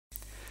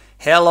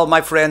Hello my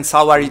friends,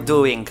 how are you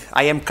doing?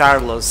 I am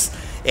Carlos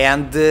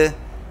and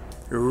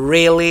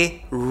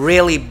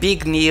really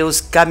big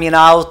news coming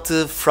out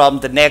from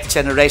the next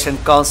generation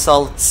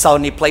console,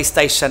 Sony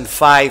PlayStation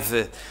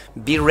 5.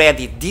 Be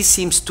ready, this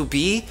seems to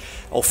be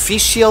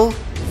official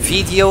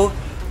video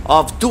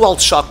of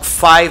DualShock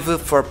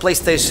 5 for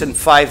PlayStation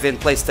 5 and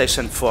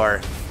PlayStation 4.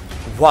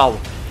 Wow,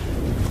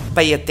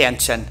 pay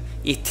attention,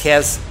 it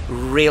has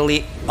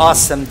really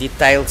awesome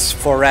details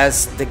for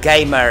us, the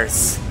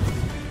gamers.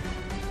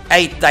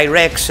 8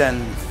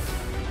 directional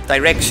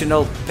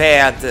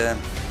pad,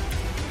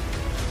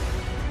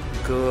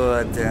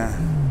 good,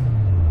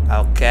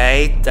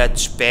 okay,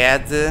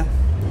 touchpad,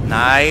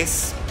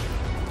 nice,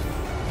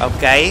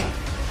 okay,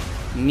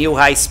 new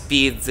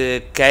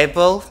high-speed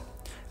cable,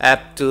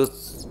 up to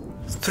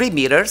 3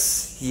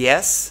 meters,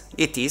 yes,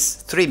 it is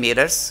 3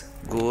 meters,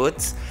 good,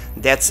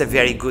 that's a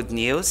very good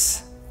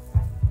news.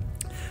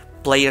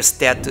 Player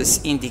status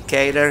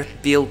indicator,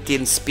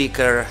 built-in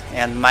speaker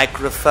and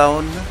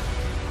microphone.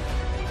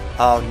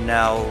 Oh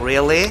no,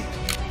 really?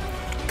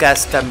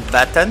 Custom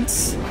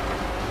buttons?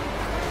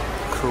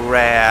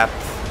 Crap.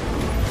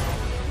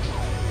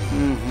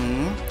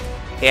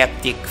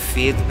 Haptic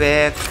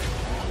feedback,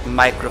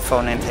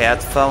 microphone and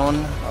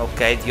headphone.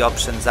 Okay, the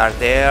options are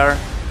there.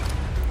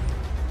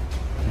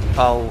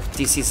 Oh,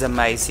 this is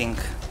amazing.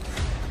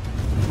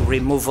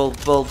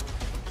 Removable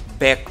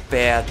back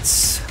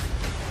pads.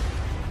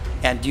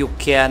 And you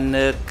can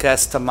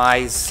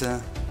customize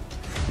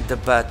the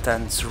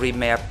buttons,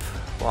 remap.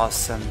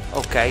 Awesome.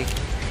 Okay,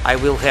 I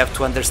will have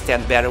to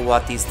understand better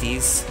what is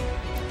this.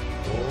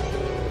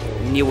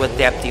 New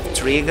adaptive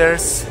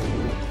triggers.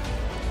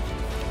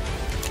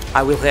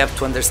 I will have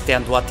to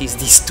understand what is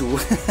this too.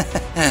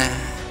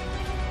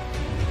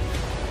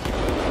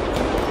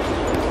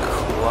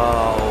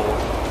 Wow.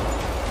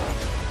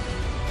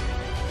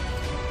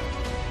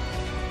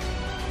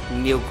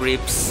 New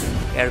grips,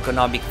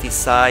 ergonomic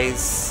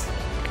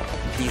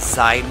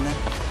design.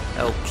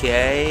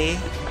 Okay.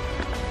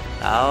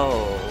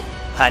 Oh.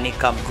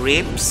 Honeycomb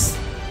grips.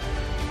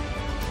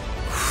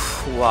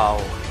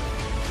 Wow,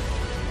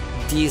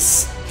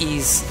 this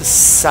is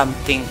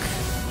something.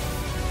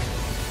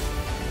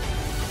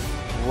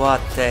 What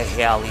the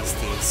hell is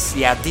this?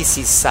 Yeah, this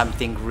is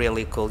something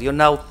really cool. You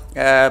know,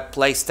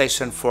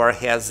 PlayStation 4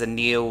 has a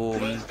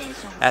new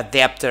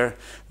adapter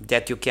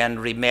that you can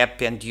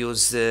remap and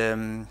use,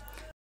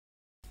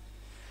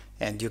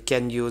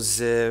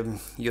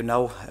 you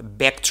know,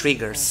 back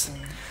triggers.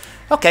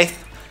 Okay.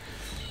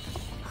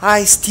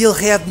 I still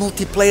had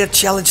multiplayer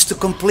challenge to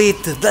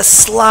complete, the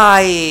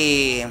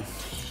Sly,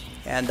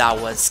 and I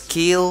was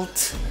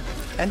killed.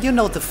 And you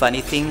know the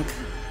funny thing?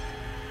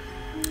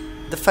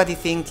 The funny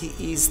thing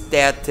is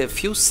that a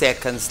few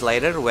seconds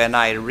later, when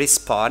I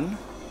respawn,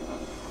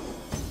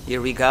 here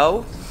we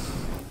go.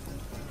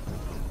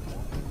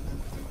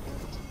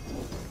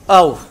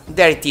 Oh,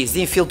 there it is,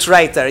 the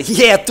Infiltrator.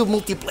 Yeah, 2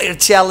 multiplayer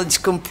challenge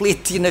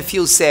complete in a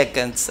few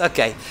seconds.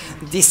 Okay,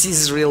 this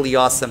is really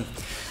awesome.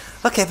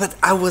 Okay, but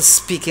I was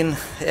speaking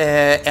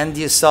and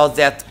you saw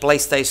that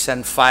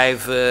PlayStation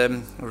 5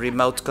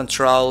 remote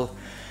control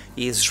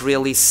is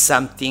really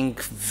something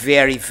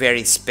very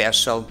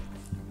special.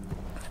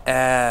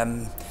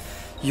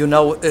 You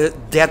know,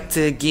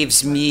 that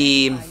gives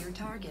me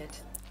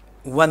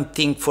one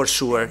thing for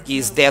sure,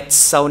 is that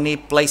Sony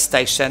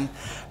PlayStation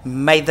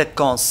made a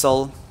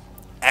console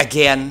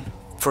again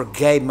for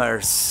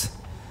gamers.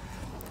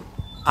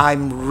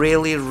 I'm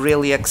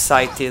really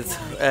excited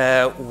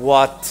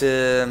what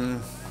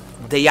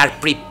they are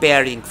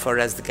preparing for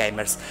us, the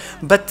gamers.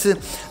 But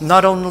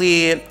not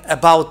only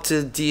about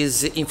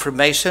this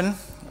information,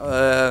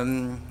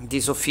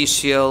 this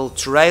official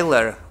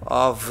trailer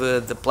of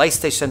the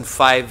PlayStation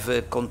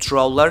 5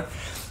 controller,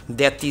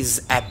 that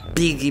is a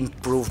big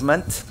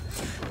improvement.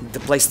 The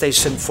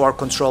PlayStation 4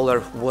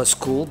 controller was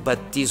cool,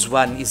 but this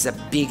one is a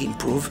big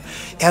improve,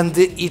 and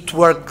it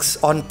works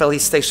on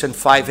PlayStation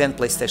 5 and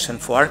PlayStation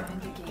 4.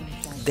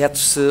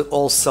 That's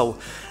also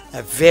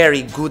a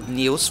very good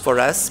news for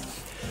us.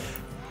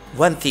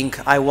 One thing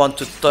I want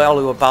to tell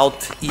you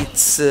about,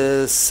 it's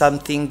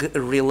something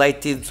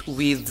related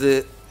with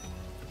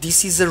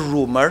this is a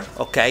rumor,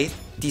 okay?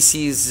 This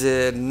is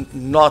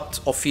not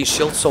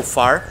official so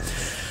far.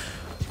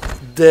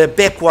 The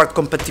backward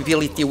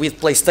compatibility with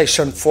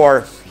PlayStation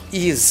 4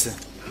 is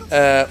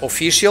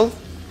official,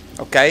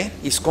 okay?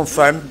 It's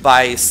confirmed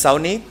by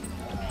Sony.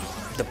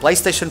 The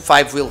PlayStation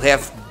 5 will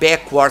have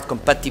backward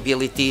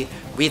compatibility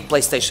with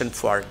PlayStation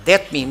 4.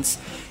 That means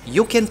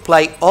you can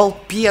play all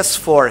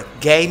PS4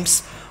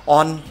 games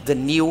on the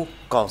new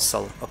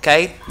console,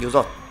 okay? You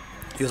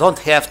don't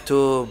have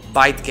to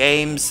buy the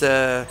games,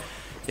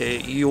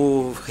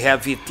 you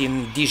have it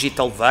in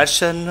digital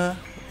version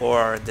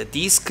or the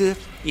disc,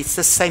 it's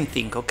the same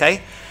thing,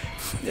 okay?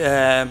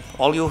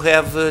 All you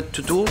have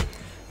to do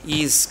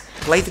is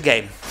play the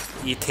game.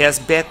 It has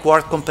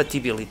backward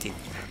compatibility.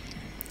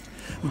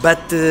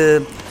 But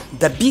the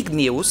big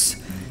news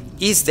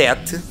is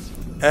that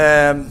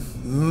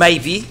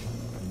maybe,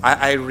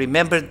 I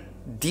remember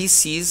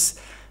this is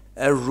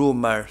a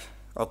rumor,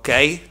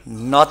 Okay,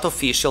 not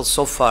official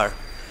so far.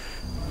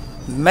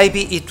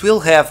 Maybe it will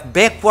have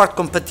backward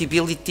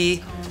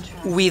compatibility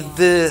with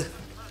the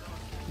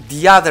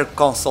other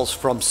consoles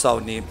from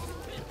Sony.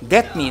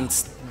 That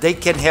means they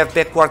can have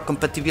backward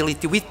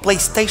compatibility with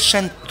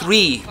PlayStation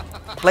 3,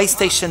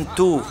 PlayStation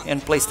 2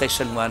 and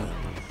PlayStation 1.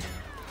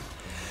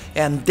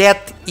 And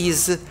that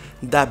is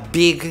the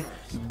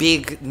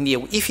big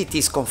news. If it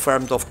is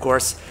confirmed, of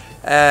course,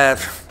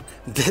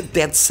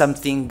 that's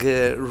something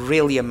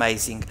really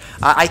amazing.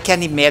 I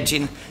can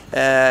imagine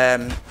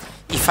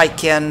if I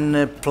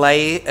can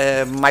play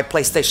my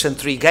PlayStation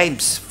 3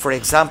 games, for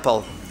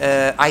example.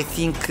 I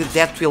think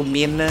that will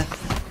mean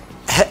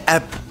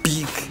a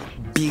big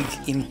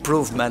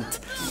improvement.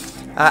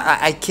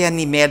 I can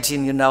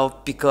imagine, you know,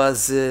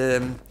 because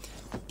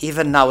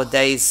even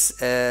nowadays,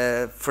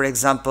 for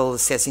example,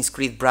 Assassin's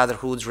Creed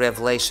Brotherhood,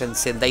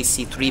 Revelations and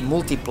AC3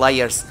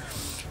 multiplayers,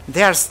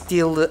 they are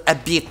still a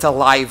bit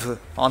alive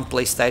on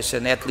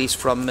PlayStation, at least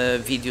from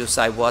videos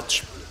I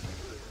watch.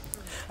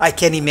 I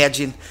can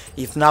imagine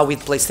if now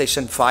with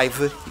PlayStation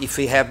 5, if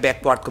we have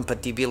backward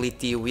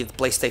compatibility with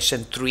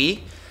PlayStation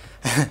 3,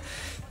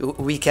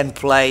 we can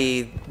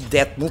play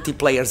that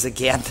multiplayers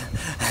again.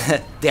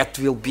 That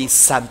will be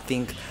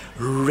something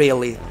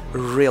really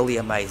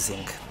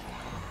amazing.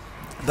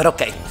 But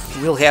okay,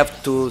 we'll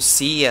have to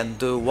see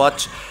and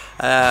watch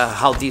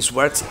how this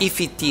works. If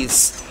it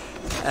is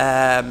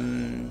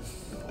an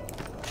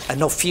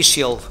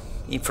official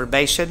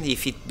information,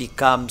 if it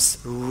becomes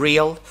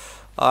real,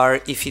 or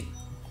if it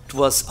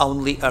was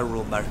only a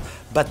rumor.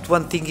 But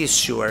one thing is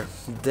sure,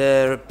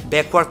 the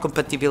backward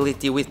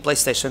compatibility with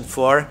PlayStation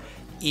 4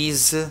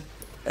 is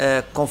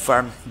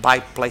confirmed by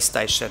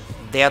PlayStation.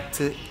 That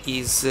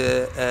is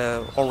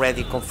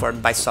already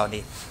confirmed by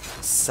Sony.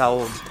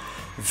 So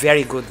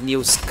very good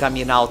news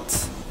coming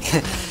out.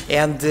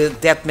 And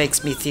that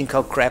makes me think,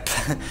 oh crap,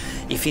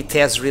 if it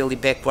has really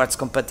backwards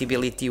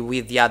compatibility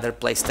with the other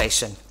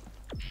PlayStation,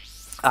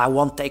 I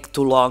won't take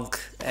too long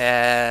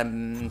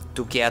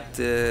to get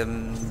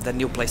the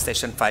new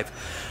PlayStation 5.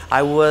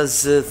 I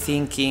was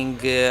thinking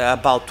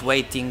about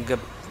waiting,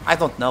 I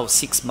don't know,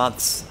 6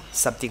 months,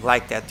 something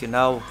like that, you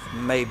know,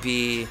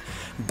 maybe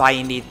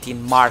buying it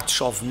in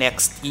March of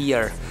next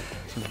year.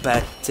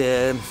 But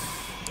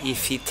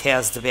if it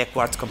has the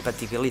backwards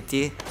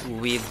compatibility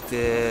with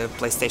the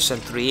PlayStation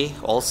 3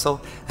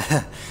 also,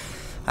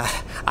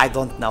 I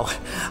don't know,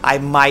 I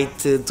might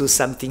do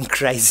something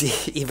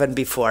crazy even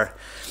before.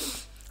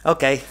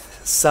 Okay,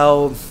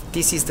 so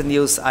this is the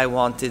news I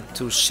wanted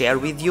to share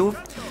with you.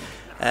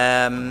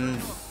 The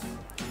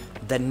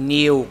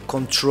new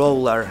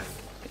controller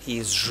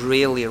is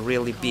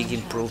really big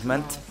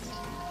improvement.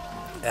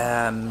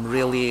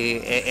 Really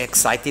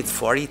excited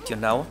for it, you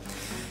know,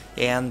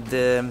 and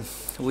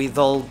with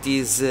all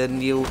these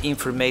new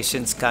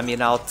informations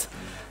coming out,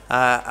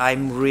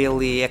 I'm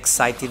really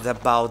excited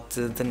about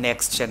the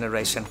next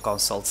generation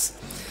consoles.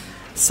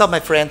 So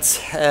my friends,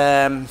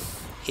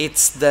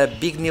 it's the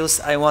big news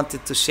I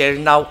wanted to share.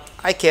 Now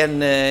I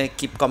can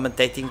keep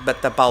commentating,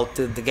 but about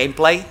the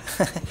gameplay.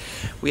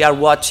 We are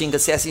watching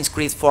Assassin's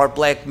Creed 4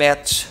 Black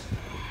Match.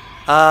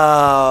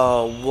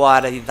 Oh,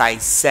 what did I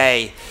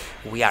say?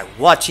 We are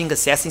watching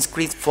Assassin's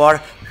Creed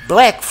 4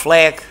 Black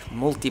Flag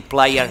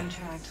multiplayer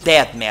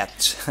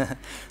deathmatch.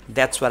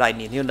 That's what I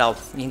mean. You know,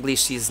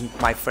 English isn't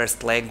my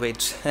first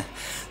language,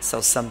 so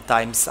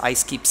sometimes I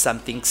skip some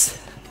things.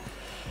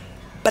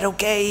 But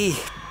okay,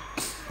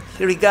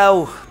 here we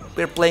go.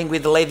 We're playing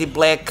with Lady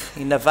Black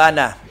in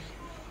Havana.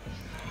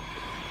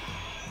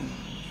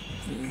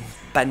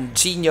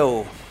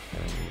 Pangino.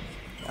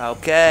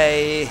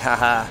 Okay,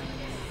 haha.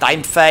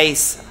 Time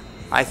phase.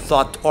 I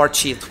thought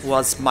Orchid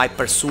was my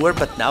pursuer,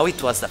 but now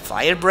it was the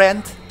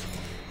Firebrand.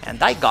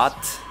 And I got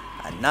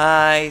a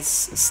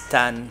nice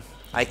stun.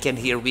 I can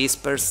hear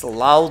whispers,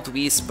 loud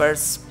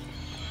whispers.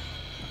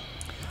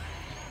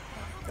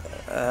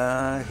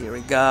 Here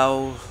we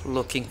go,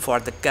 looking for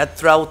the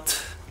cutthroat.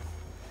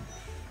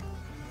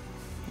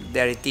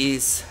 There it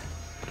is.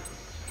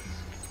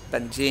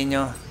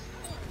 Pangino.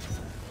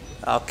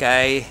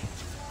 Okay,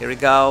 here we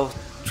go.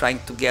 Trying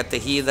to get the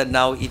heathen.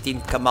 Now it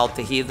didn't come out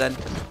the heathen.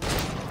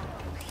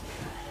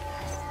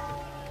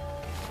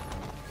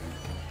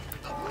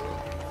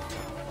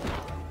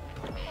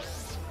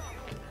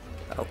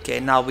 Okay,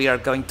 now we are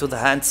going to the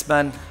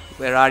huntsman.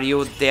 Where are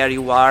you? There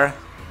you are.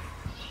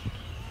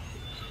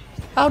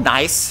 Oh,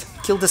 nice.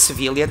 Kill the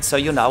civilian, so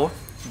you know.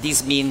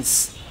 This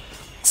means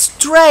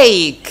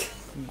strike.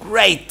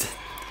 Great.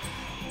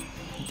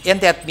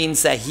 And that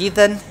means a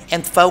heathen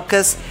and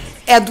focus.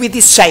 And with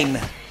this chain.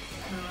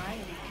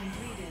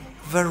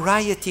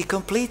 Variety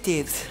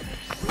completed.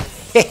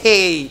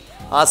 Hey,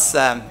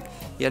 awesome.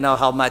 You know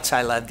how much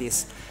I love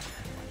this.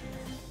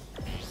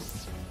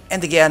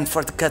 And again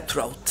for the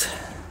cutthroat.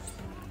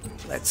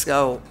 Let's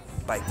go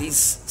by this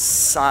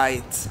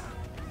side.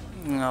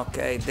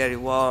 Okay, there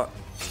you are.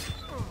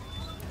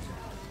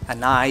 A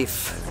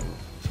knife.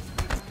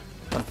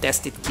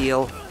 Contested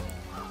kill.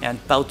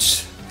 And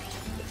poach.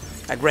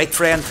 A great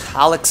friend,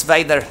 Alex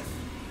Vader.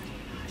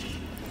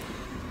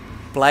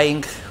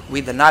 Playing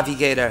with the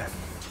navigator.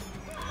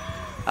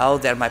 Oh,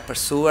 there my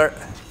pursuer.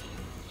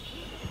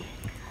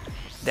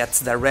 That's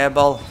the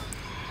rebel.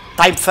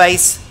 Time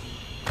phase.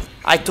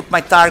 I took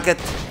my target.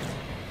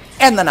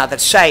 And another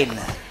chain.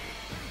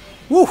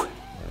 Woo!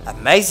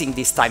 Amazing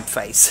this time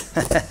phase.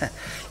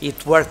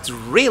 It worked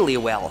really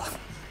well.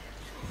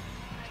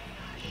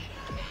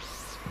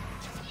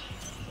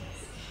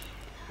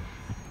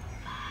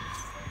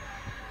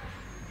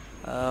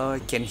 Oh, I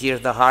can hear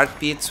the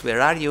heartbeats.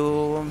 Where are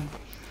you?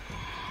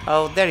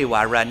 Oh, there you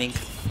are running.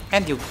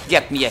 And you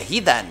get me a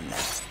hidden.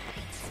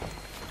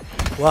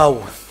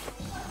 Wow.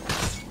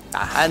 The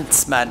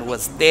huntsman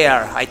was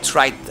there. I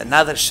tried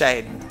another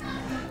chain.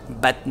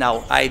 But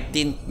no, I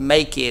didn't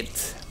make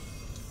it.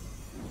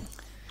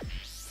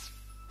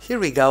 Here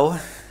we go.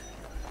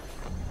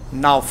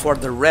 Now for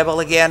the rebel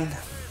again.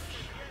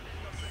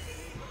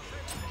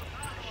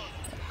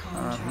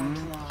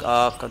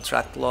 Oh,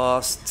 contract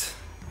lost.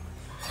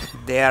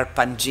 There,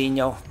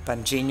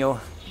 Pangino.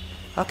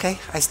 Okay,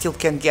 I still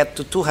can get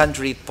to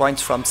 200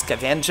 points from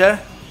Scavenger.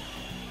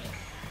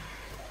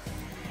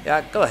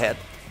 Yeah, go ahead.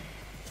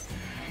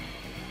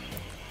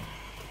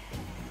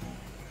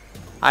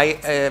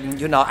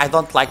 You know, I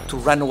don't like to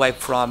run away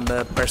from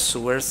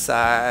pursuers.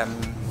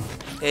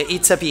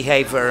 It's a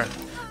behavior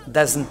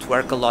doesn't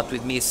work a lot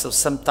with me, so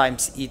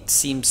sometimes it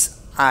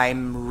seems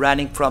I'm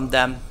running from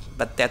them,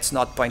 but that's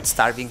not point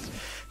starving,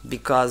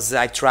 because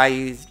I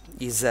try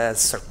is a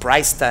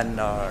surprise stun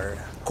or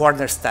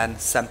corner stun,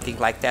 something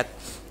like that.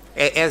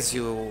 As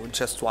you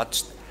just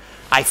watched,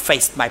 I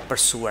faced my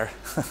pursuer.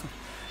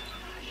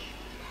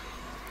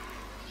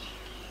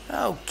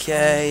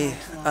 Okay.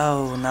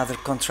 Oh, another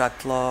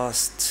contract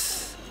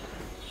lost.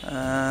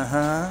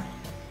 I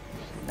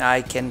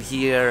can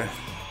hear.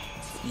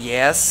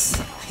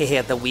 Yes,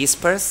 the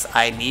whispers.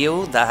 I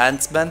knew the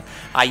huntsman.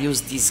 I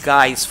used these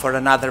guys for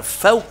another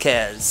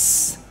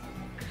focus.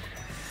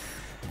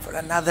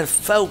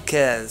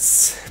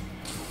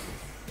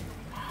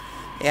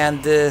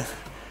 And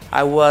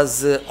I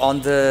was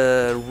on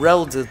the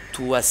road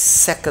to a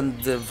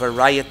second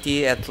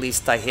variety. At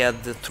least I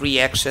had 3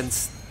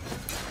 actions.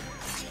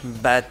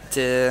 But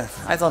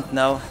I don't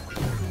know.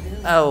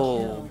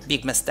 Oh,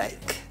 big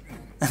mistake.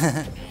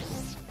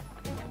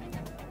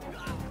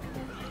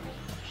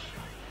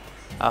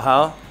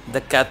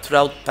 The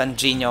cutthroat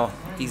Pangino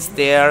is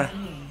there.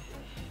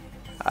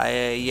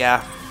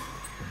 Yeah,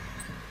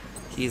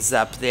 he's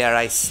up there.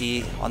 I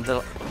see on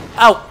the.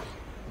 Oh,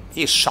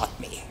 he shot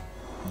me.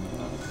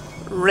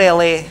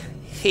 Really,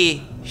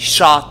 he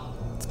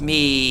shot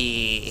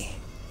me.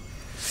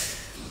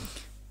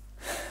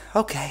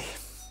 Okay,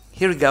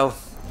 here we go.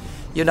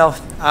 You know,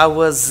 I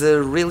was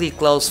really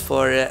close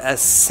for a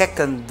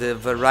second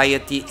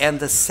variety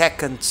and a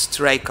second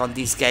streak on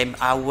this game.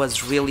 I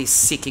was really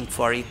seeking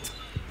for it.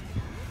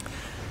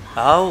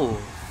 Oh,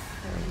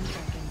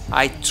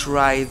 I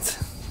tried.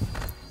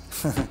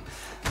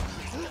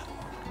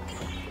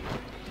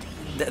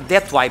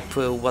 That wipe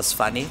was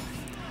funny.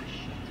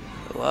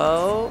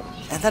 Whoa,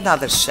 and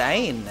another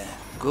chain.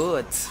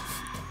 Good.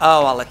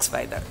 Oh, Alex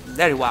Vader,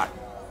 there you are.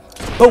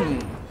 Boom.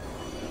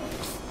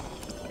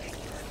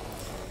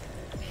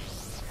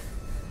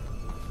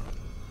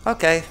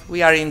 Okay,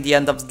 we are in the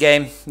end of the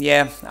game.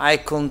 Yeah, I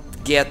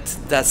couldn't get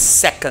the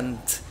second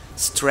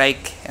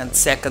streak and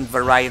second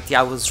variety.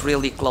 I was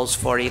really close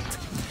for it.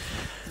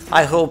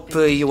 I hope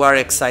you are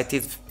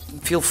excited.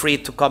 Feel free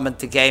to comment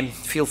the game.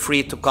 Feel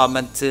free to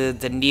comment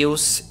the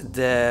news,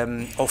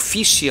 the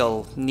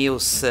official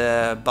news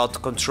about the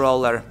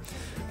controller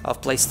of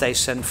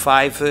PlayStation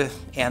 5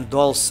 and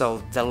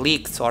also the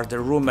leaked or the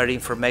rumor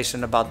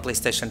information about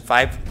PlayStation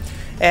 5.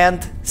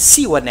 And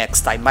see you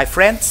next time, my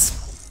friends.